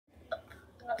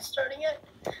not starting it?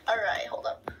 Alright, hold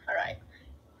up. Alright.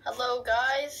 Hello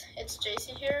guys, it's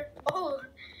JC here. Oh,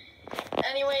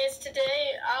 anyways,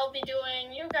 today I'll be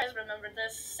doing, you guys remember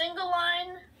this, single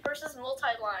line versus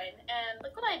multi-line. And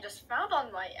look what I just found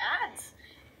on my ads.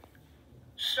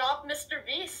 Shop Mr.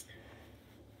 Beast.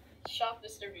 Shop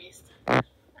Mr. Beast. I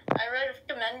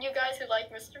recommend you guys who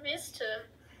like Mr. Beast to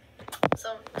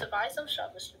buy some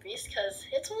Shop Mr. Beast, because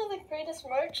it's one of the greatest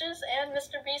merches, and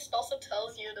Mr. Beast also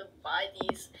tells you to buy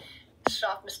these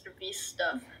Shop Mr. Beast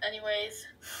stuff. Anyways,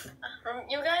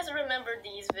 you guys remember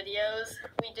these videos?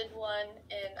 We did one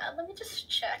in, let me just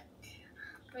check.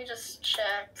 You guys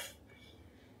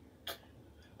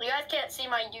can't see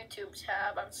my YouTube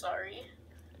tab, I'm sorry.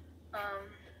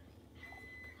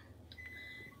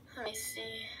 Let me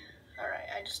see. Alright,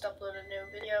 I just uploaded a new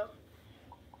video.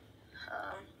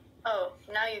 Oh,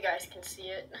 now you guys can see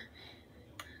it.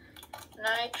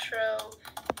 Nitro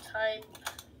type.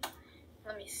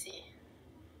 Let me see.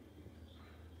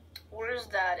 Where's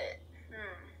that at?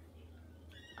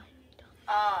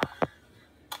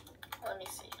 Let me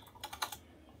see.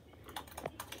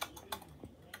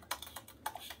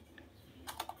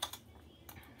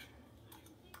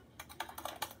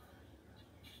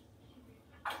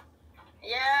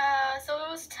 Yeah, so it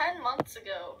was 10 months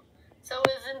ago. So it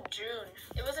was in June.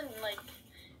 It was in like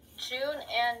June,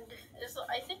 and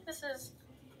I think this is,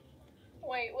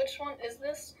 wait, which one is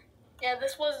this? Yeah,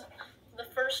 this was the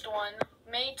first one,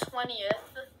 May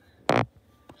 20th.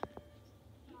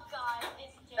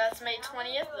 That's May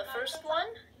 20th, the first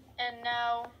one. And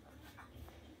now,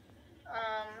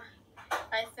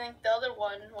 I think the other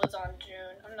one was on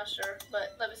June. I'm not sure,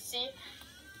 but let me see.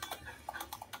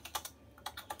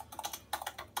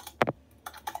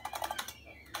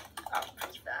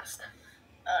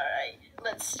 Alright,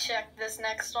 let's check this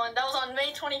next one. That was on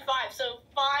May 25, so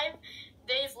 5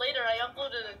 days later I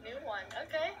uploaded a new one.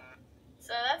 Okay,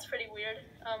 so that's pretty weird.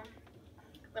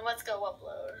 Then let's go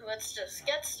upload. Let's just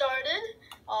get started.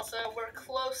 Also, we're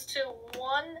close to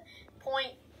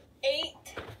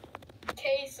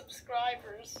 1.8k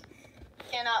subscribers.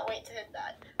 Cannot wait to hit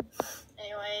that.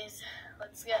 Anyways,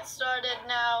 let's get started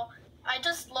now. I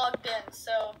just logged in,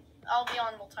 so I'll be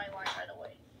on multi-line right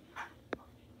away.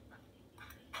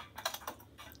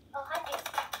 Oh, hi.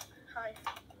 Hi.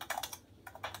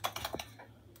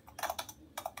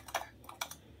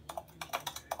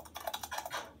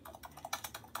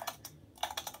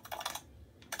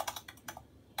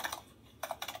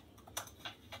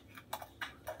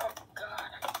 Oh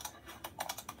God.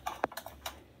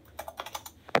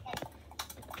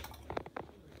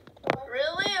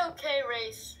 Really? Okay,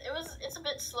 race. It's a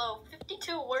bit slow.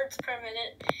 52 words per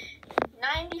minute.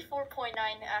 94.9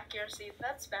 accuracy.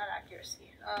 That's bad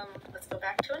accuracy. Let's go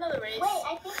back to another race. Wait,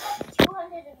 I think that's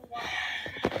 201.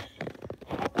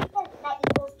 I think that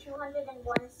equals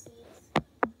 201 seeds.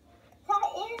 That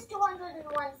is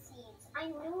 201 seeds. I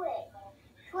knew it.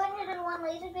 201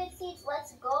 laser bit seeds.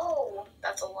 Let's go.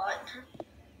 That's a lot.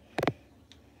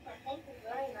 Well, thank you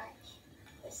very much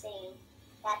for saying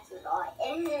that's a lot.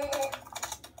 Ooh,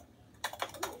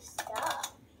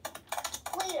 stuff.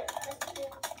 Later,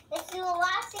 let's do the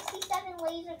last 67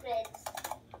 laser grids.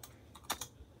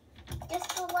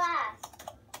 Just the last.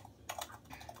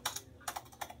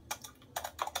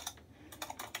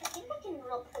 I think I can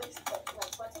replace the,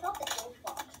 like, what's it called? The gold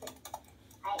box with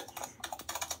ice.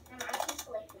 And I can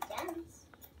collect the gems.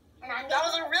 And That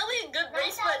was a really good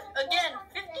race, but again,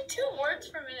 52 words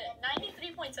per minute,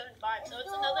 93.75, so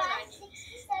it's another 90.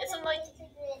 It's like,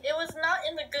 it was not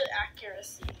in the good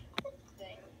accuracy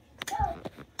thing.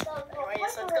 Anyways,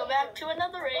 let's go back to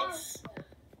another race.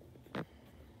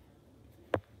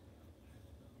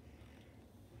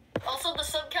 Also, the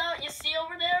sub count you see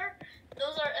over there,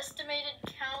 those are estimated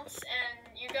counts,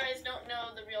 and you guys don't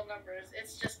know the real numbers.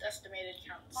 It's just estimated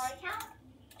counts. Our count?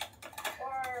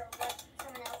 Or what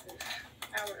someone else's?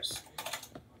 Ours.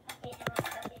 Okay,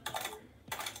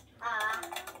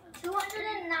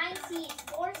 209 seeds,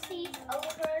 4 seeds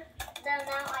over the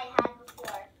amount I had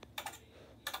before.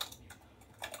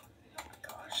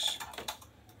 Gosh.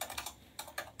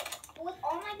 With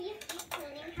all my BFG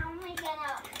cleaning, how am I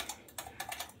gonna...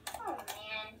 Oh,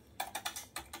 man.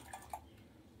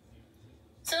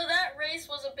 So that race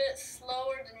was a bit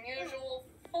slower than usual.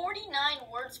 49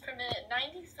 words per minute,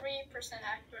 93%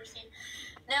 accuracy.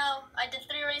 Now, I did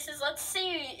 3 races. Let's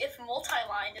see if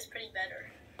multi-line is pretty better.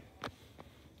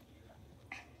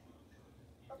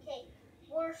 Okay,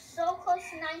 we're so close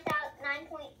to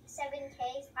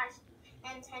 9.7k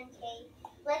and 10k.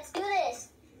 Let's do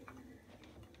this.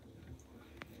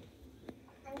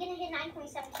 I'm gonna hit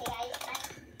 9.7k.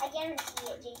 I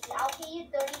guarantee it, JC. I'll pay you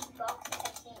 $30 if I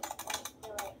can't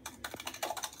do it.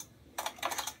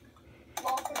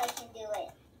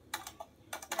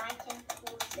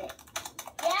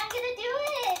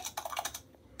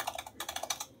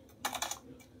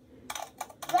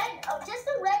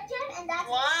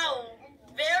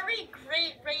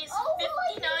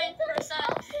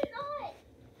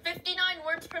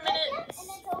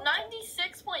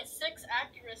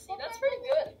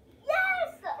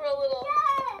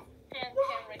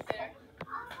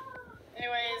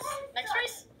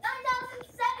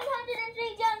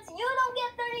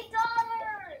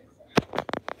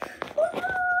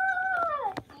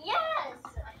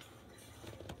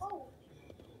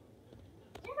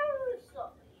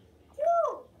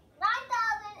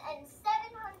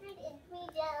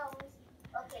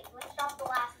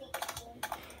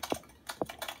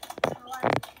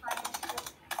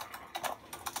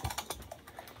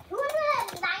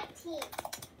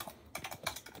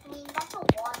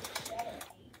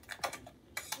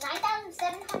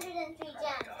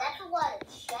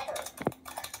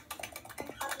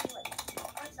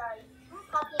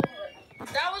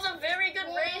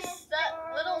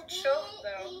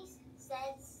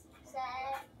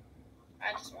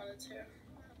 too.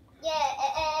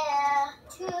 Yeah,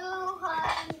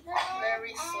 200.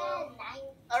 Very slow.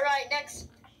 Alright, next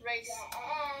race.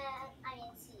 I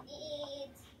mean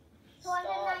seeds.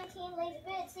 219 laser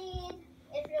bit seed.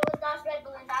 If it was Dodge Red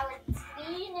Balloons, I would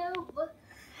be noob.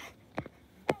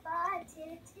 5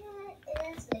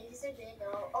 is laser bit.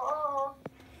 Oh.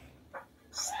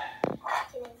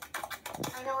 Kidding.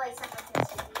 I know I sound like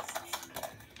Mercedes.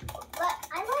 But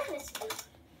I love Mercedes.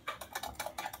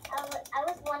 I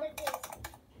was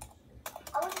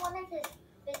one of his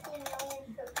 50 million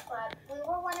subscribers. We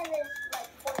were one of his like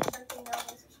 40 something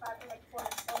million subscribers, like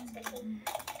 46.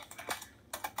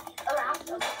 Around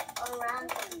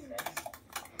 46.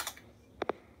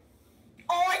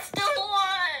 Oh, I still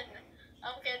won!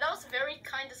 Okay, that was very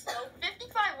kind of slow.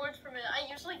 55 words per minute. I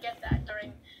usually get that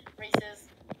during races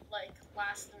like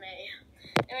last May.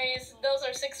 Anyways, those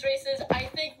are 6 races. I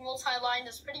think multi-line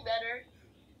is pretty better.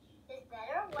 Is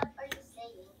better? What are you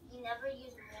saying? You never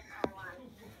use multi-line.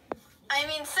 I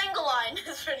mean, single line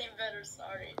is pretty better.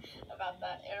 Sorry about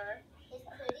that error. It's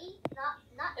pretty, not.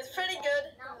 It's pretty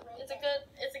good. It's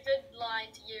a good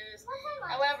line to use.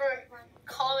 Multi-line. However,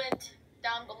 comment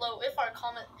down below if our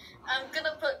comment. I'm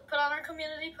gonna put on our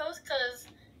community post because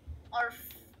our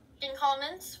f***ing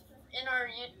comments in our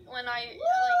when I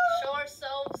like show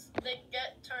ourselves, they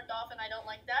get turned off, and I don't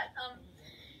like that.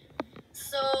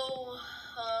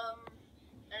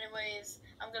 Anyways,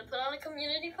 I'm gonna put on a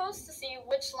community post to see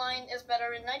which line is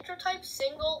better in Nitro type,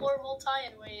 single or multi.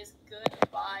 Anyways,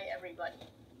 goodbye everybody.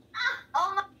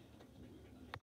 Oh my.